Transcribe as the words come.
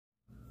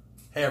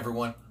Hey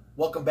everyone,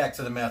 welcome back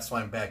to the Mad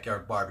Swine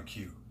Backyard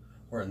Barbecue.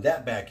 We're in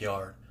that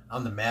backyard.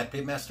 I'm the Mad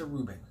Pitmaster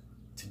Ruben.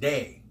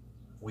 Today,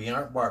 we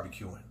aren't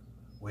barbecuing.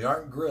 We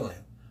aren't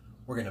grilling.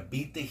 We're going to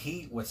beat the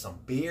heat with some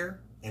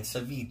beer and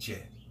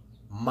ceviche.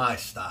 My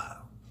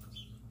style.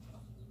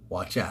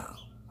 Watch out.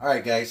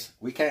 Alright guys,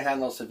 we can't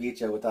handle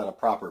ceviche without a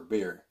proper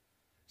beer.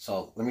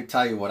 So let me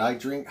tell you what I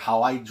drink,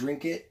 how I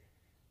drink it,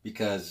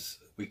 because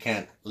we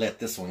can't let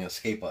this one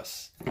escape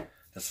us.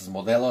 This is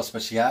Modelo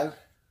Especial.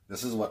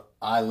 This is what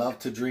I love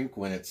to drink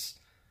when it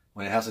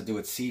has to do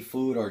with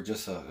seafood or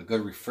just a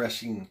good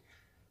refreshing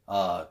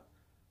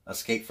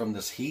escape from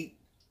this heat.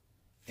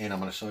 And I'm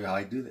going to show you how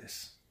I do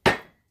this.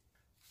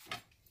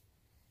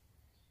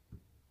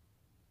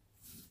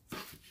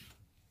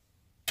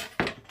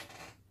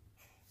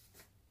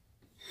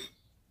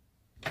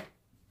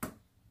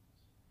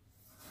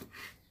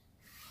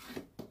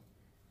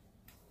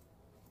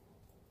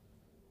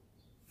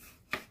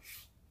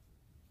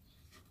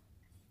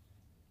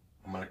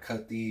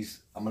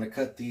 I'm gonna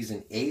cut these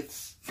in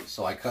eighths.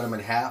 So I cut them in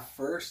half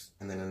first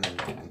and then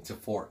into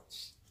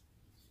fourths.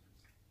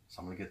 So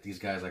I'm gonna get these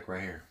guys like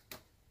right here.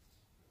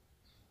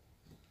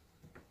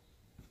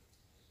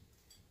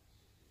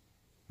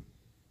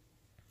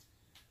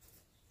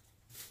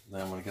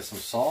 Then I'm gonna get some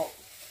salt.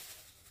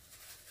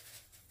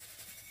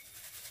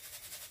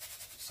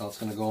 Salt's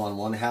gonna go on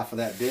one half of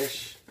that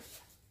dish.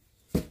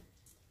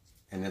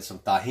 And then some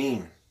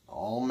tahini.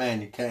 Oh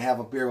man, you can't have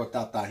a beer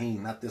without tahini,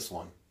 not this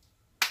one.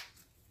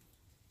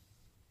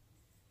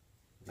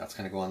 That's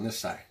going to go on this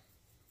side.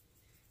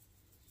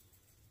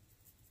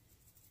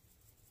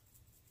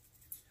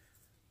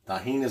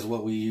 Tahini is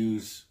what we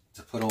use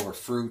to put over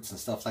fruits and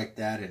stuff like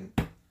that, and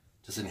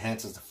just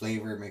enhances the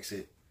flavor, makes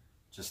it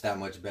just that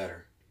much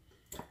better.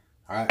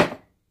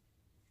 Alright,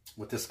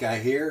 with this guy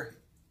here,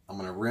 I'm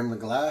going to rim the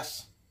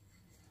glass.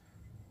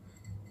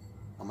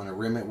 I'm going to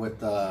rim it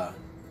with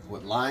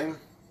lime.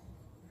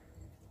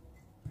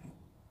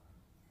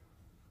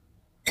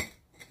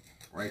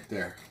 Right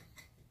there.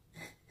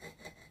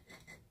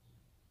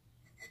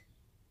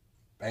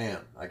 Bam,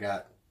 I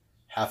got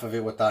half of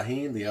it with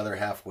tahini, the other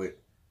half with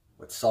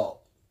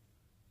salt.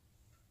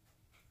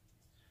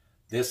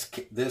 This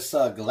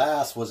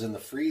glass was in the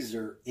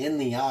freezer in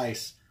the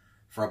ice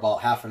for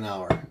about half an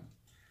hour.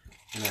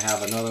 And I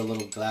have another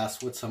little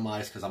glass with some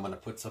ice because I'm going to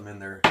put some in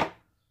there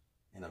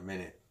in a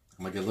minute.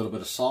 I'm going to get a little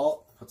bit of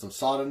salt, put some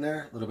salt in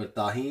there, a little bit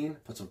of tahini,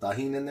 put some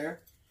tahini in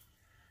there.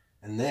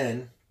 And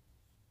then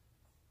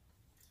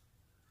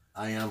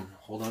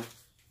hold on.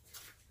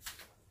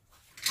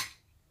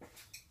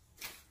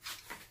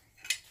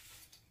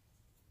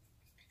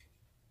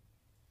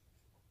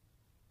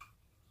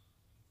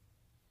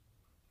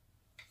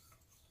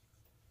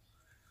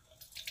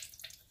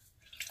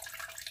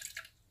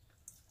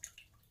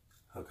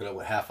 Hook it up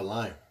with half a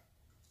lime.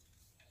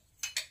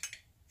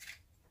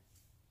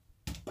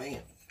 Bam.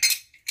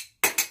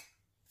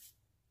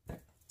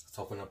 Let's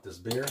open up this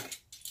beer.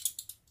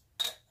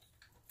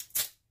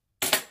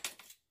 Put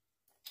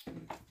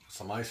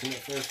some ice in it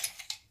first.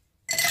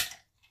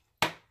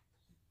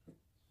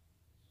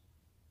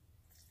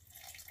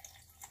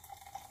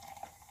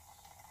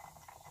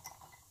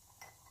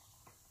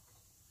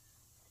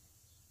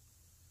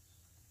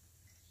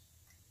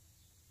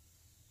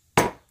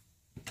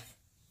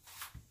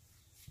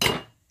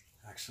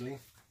 Actually,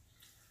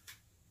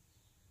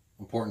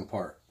 important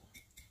part.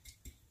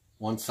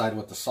 One side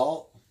with the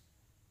salt,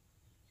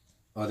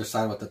 other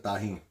side with the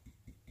tahini.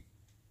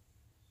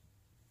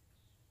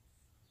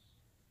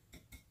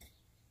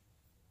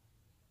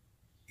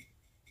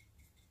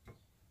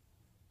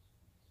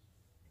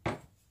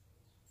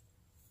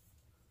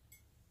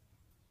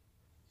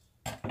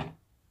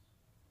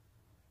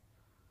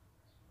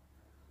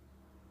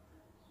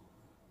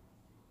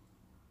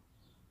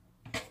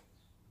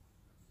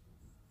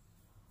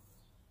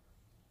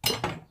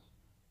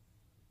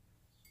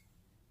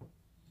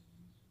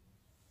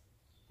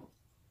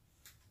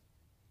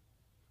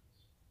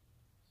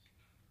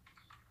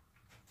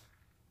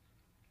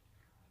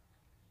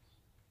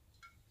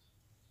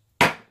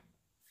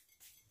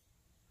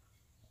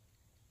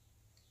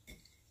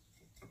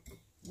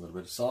 A little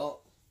bit of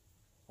salt,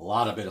 a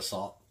lot of bit of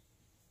salt,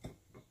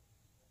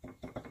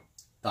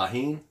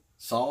 tahini,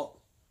 salt.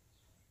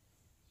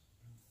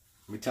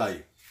 Let me tell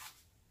you,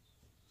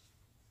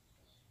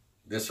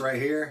 this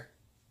right here,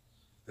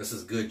 this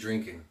is good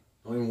drinking.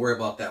 Don't even worry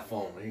about that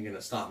foam. It ain't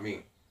gonna stop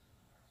me.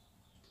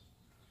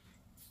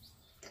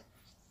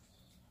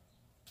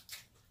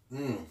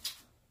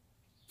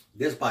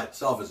 This by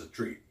itself is a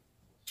treat.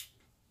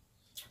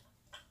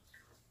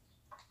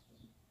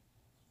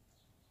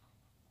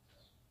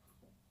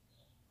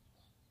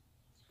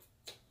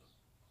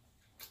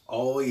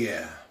 Oh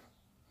yeah.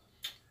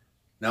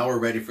 Now we're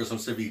ready for some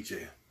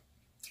ceviche.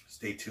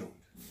 Stay tuned.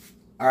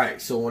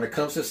 Alright, so when it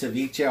comes to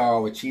ceviche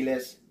or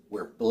aguachiles,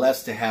 we're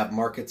blessed to have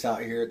markets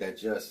out here that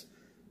just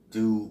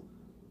do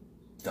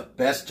the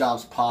best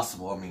jobs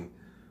possible. I mean,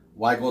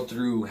 why go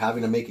through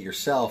having to make it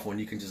yourself when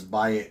you can just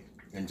buy it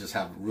and just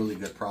have a really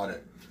good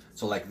product?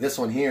 So like this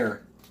one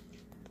here,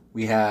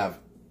 we have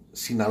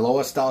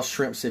Sinaloa style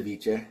shrimp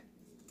ceviche.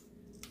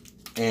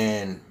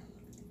 And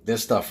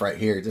this stuff right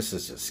here, this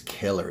is just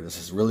killer. This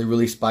is really,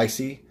 really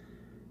spicy.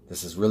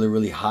 This is really,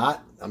 really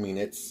hot. I mean,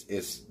 this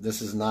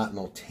is not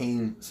no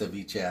tame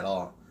ceviche at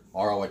all.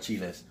 Or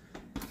aguachiles.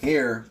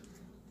 Here,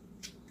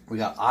 we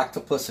got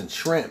octopus and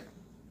shrimp.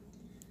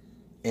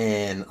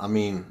 And I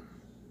mean,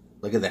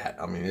 look at that.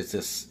 I mean,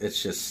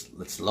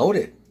 it's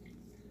loaded.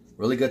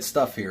 Really good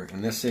stuff here.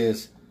 And this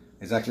is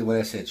exactly what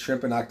I said.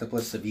 Shrimp and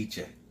octopus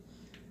ceviche.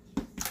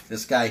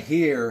 This guy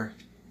here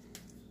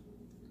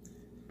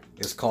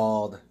is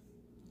called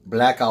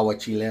Black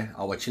Aguachile,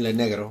 Aguachile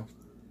Negro.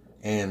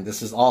 And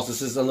this is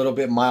a little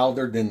bit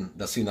milder than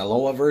the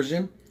Sinaloa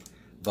version,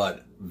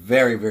 but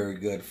very, very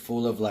good.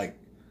 Full of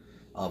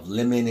of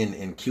lemon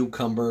and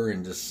cucumber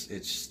and just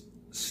it's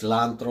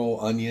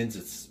cilantro, onions.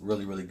 It's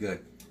really, really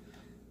good.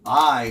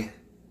 I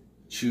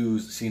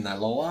choose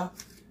Sinaloa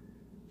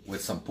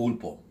with some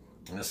pulpo,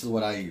 and this is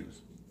what I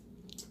use.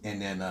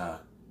 And then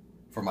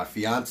for my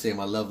fiance,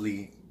 my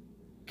lovely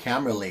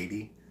camera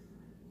lady,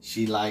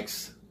 she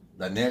likes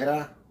the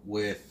negra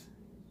with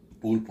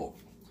pulpo.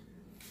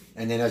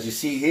 And then as you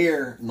see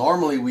here,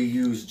 normally we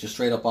use just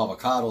straight up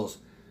avocados,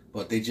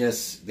 but they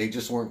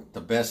just weren't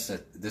the best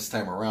at this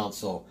time around.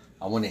 So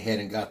I went ahead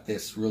and got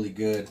this really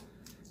good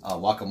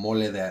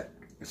guacamole that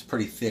is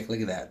pretty thick. Look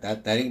at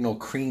that. That ain't no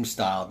cream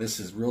style. This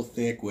is real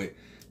thick with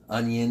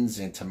onions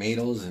and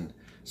tomatoes. And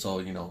so,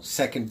 you know,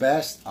 second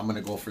best, I'm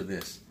gonna go for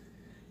this.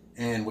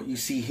 And what you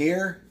see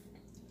here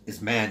is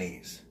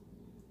mayonnaise.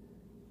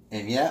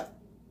 And yeah,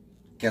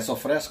 queso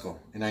fresco.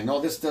 And I know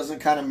this doesn't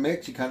kind of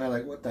mix. You kind of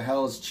like, what the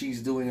hell is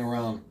cheese doing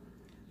around,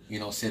 you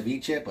know,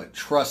 ceviche? But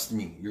trust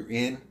me, you're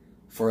in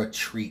for a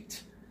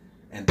treat.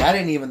 And that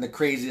ain't even the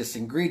craziest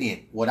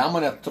ingredient. What I'm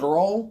going to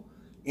throw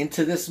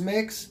into this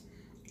mix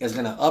is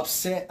going to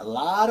upset a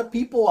lot of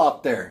people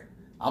out there.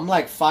 I'm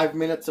like 5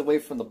 minutes away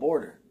from the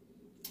border.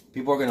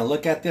 People are going to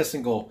look at this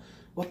and go,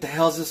 what the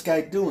hell is this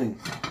guy doing?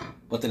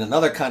 But then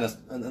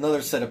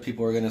another set of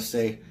people are going to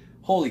say,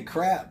 holy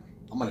crap,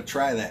 I'm going to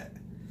try that.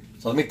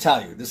 So let me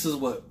tell you, this is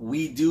what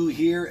we do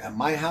here at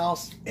my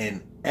house,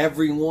 and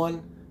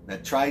everyone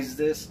that tries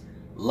this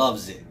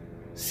loves it.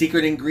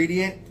 Secret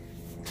ingredient,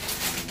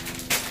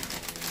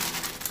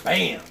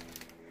 bam,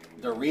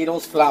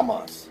 Doritos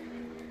Flamas.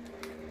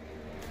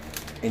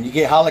 And you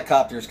get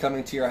helicopters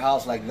coming to your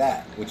house like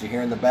that, which you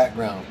hear in the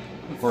background,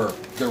 for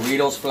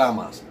Doritos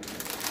Flamas.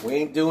 We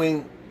ain't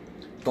doing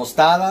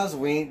tostadas,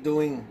 we ain't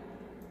doing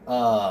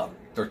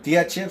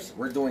tortilla chips,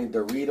 we're doing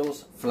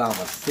Doritos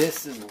Flamas.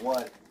 This is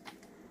what...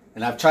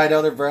 And I've tried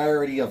other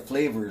variety of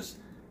flavors.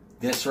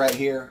 This right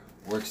here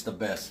works the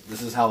best.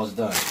 This is how it's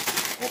done.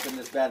 Open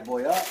this bad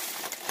boy up.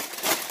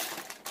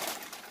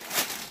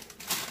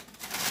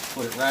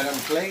 Put it right on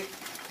the plate.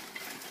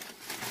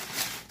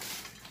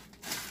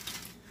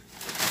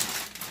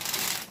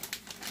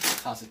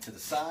 Toss it to the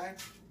side.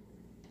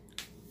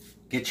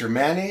 Get your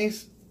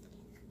mayonnaise.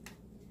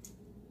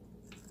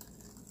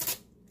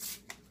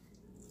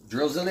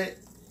 Drizzle it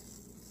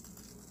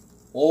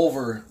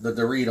over the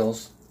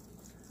Doritos.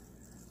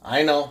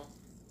 I know,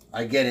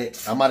 I get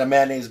it. I'm not a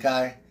mayonnaise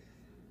guy,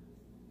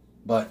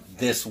 but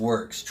this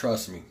works,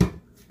 trust me.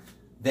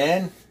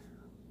 Then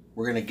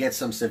we're gonna get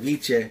some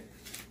ceviche.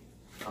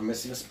 I'm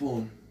missing a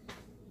spoon,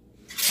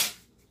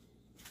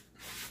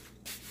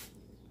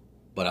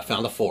 but I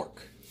found a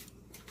fork.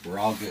 We're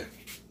all good.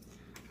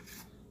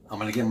 I'm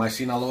gonna get my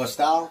Sinaloa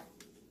style,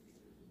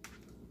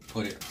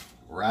 put it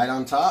right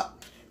on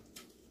top.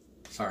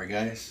 Sorry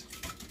guys,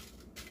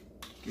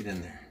 get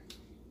in there.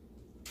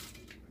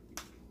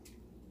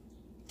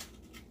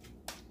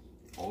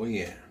 Oh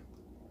yeah.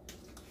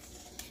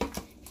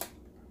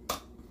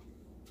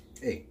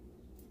 Hey,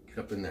 get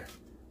up in there.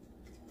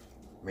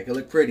 Make it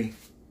look pretty.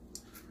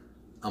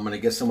 I'm gonna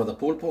get some of the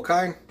pulpo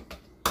kind.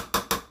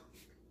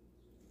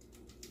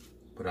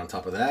 Put it on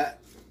top of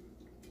that.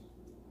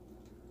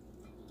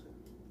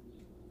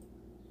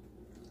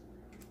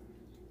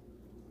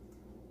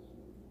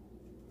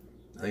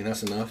 I think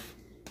that's enough.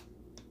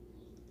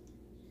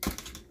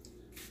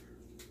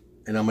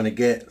 And I'm gonna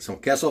get some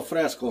queso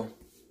fresco.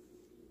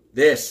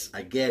 This,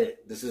 I get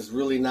it. This is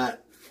really not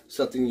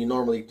something you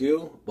normally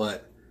do,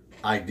 but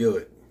I do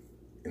it.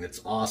 And it's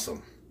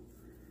awesome.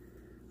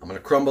 I'm going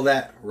to crumble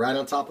that right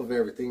on top of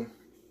everything.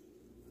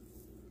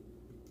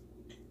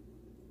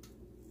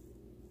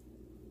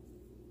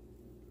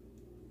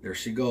 There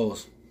she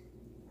goes.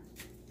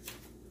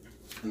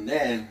 And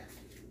then,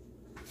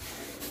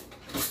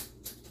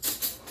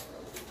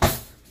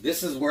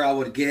 this is where I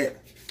would get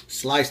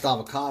sliced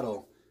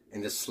avocado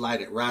and just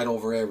slide it right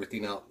over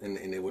everything out, and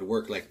it would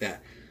work like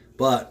that.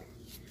 But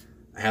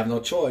I have no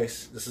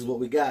choice. This is what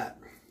we got.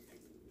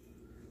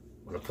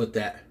 I'm going to put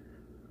that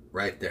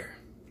right there.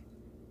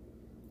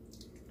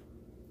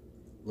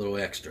 A little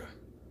extra.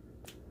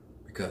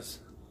 Because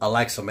I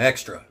like some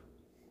extra.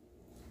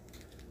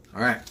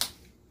 Alright.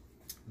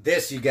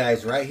 This, you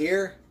guys, right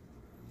here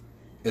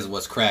is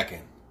what's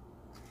cracking.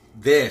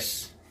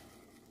 This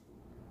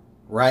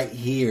right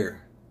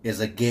here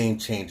is a game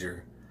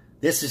changer.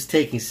 This is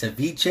taking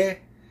ceviche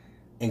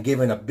and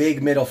giving a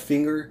big middle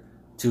finger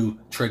to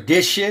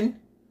tradition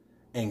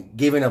and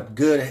giving a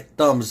good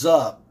thumbs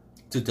up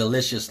to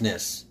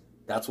deliciousness.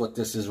 That's what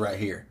this is right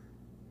here.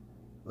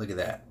 Look at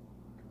that.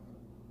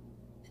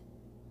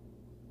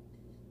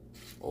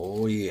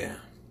 Oh yeah.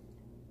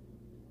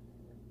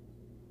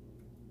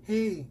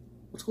 Hey,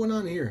 what's going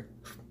on here?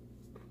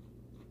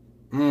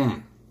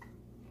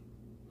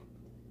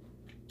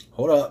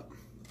 Hold up.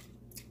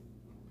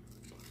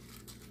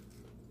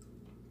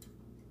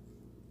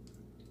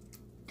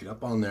 Get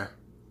up on there.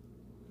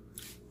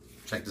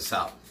 Check this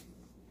out.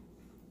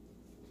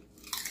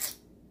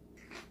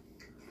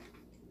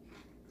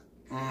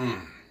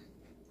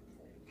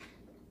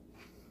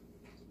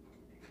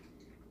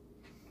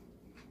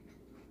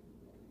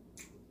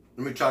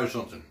 Let me tell you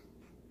something.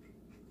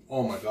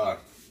 Oh my God.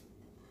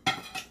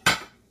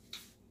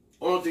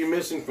 Only thing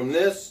missing from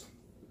this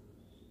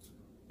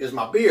is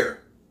my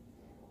beer.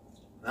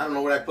 I don't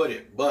know where I put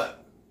it,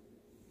 but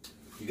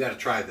you gotta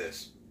try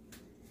this.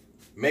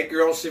 Make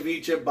your own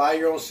ceviche, buy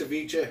your own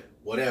ceviche,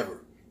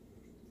 whatever.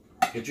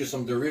 Get you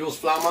some Doritos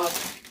Flama,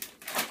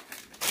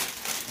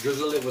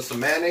 drizzle it with some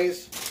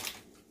mayonnaise,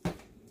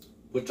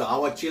 put the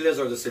Aguachiles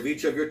or the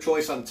ceviche of your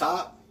choice on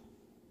top,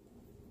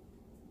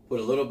 put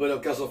a little bit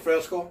of queso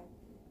fresco,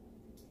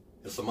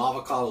 and some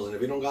avocados, and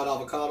if you don't got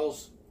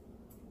avocados,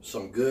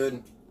 some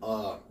good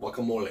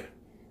guacamole.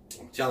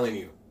 I'm telling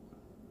you,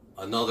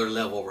 another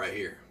level right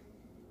here.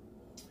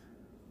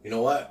 You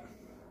know what?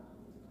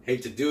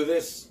 Hate to do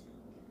this.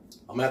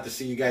 I'm gonna have to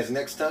see you guys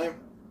next time,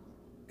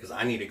 because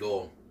I need to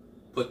go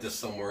put this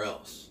somewhere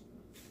else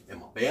in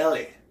my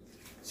belly.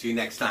 See you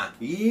next time.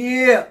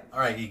 Yeah. All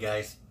right, you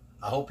guys.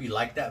 I hope you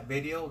liked that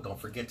video. Don't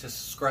forget to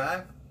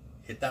subscribe.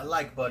 Hit that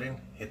like button.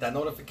 Hit that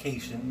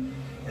notification.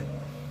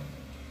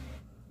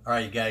 All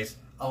right, you guys.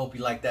 I hope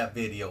you liked that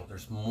video.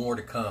 There's more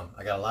to come.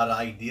 I got a lot of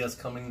ideas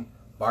coming,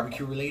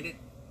 barbecue related.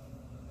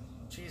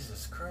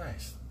 Jesus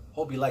Christ.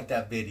 Hope you liked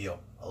that video.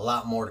 A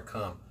lot more to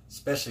come,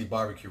 especially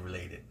barbecue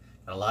related.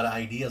 And a lot of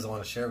ideas I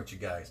want to share with you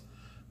guys.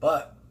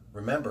 But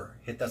remember,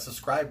 hit that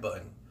subscribe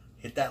button.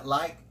 Hit that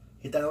like.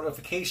 Hit that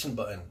notification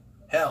button.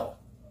 Hell,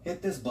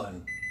 hit this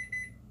button.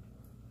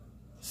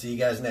 See you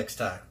guys next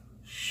time.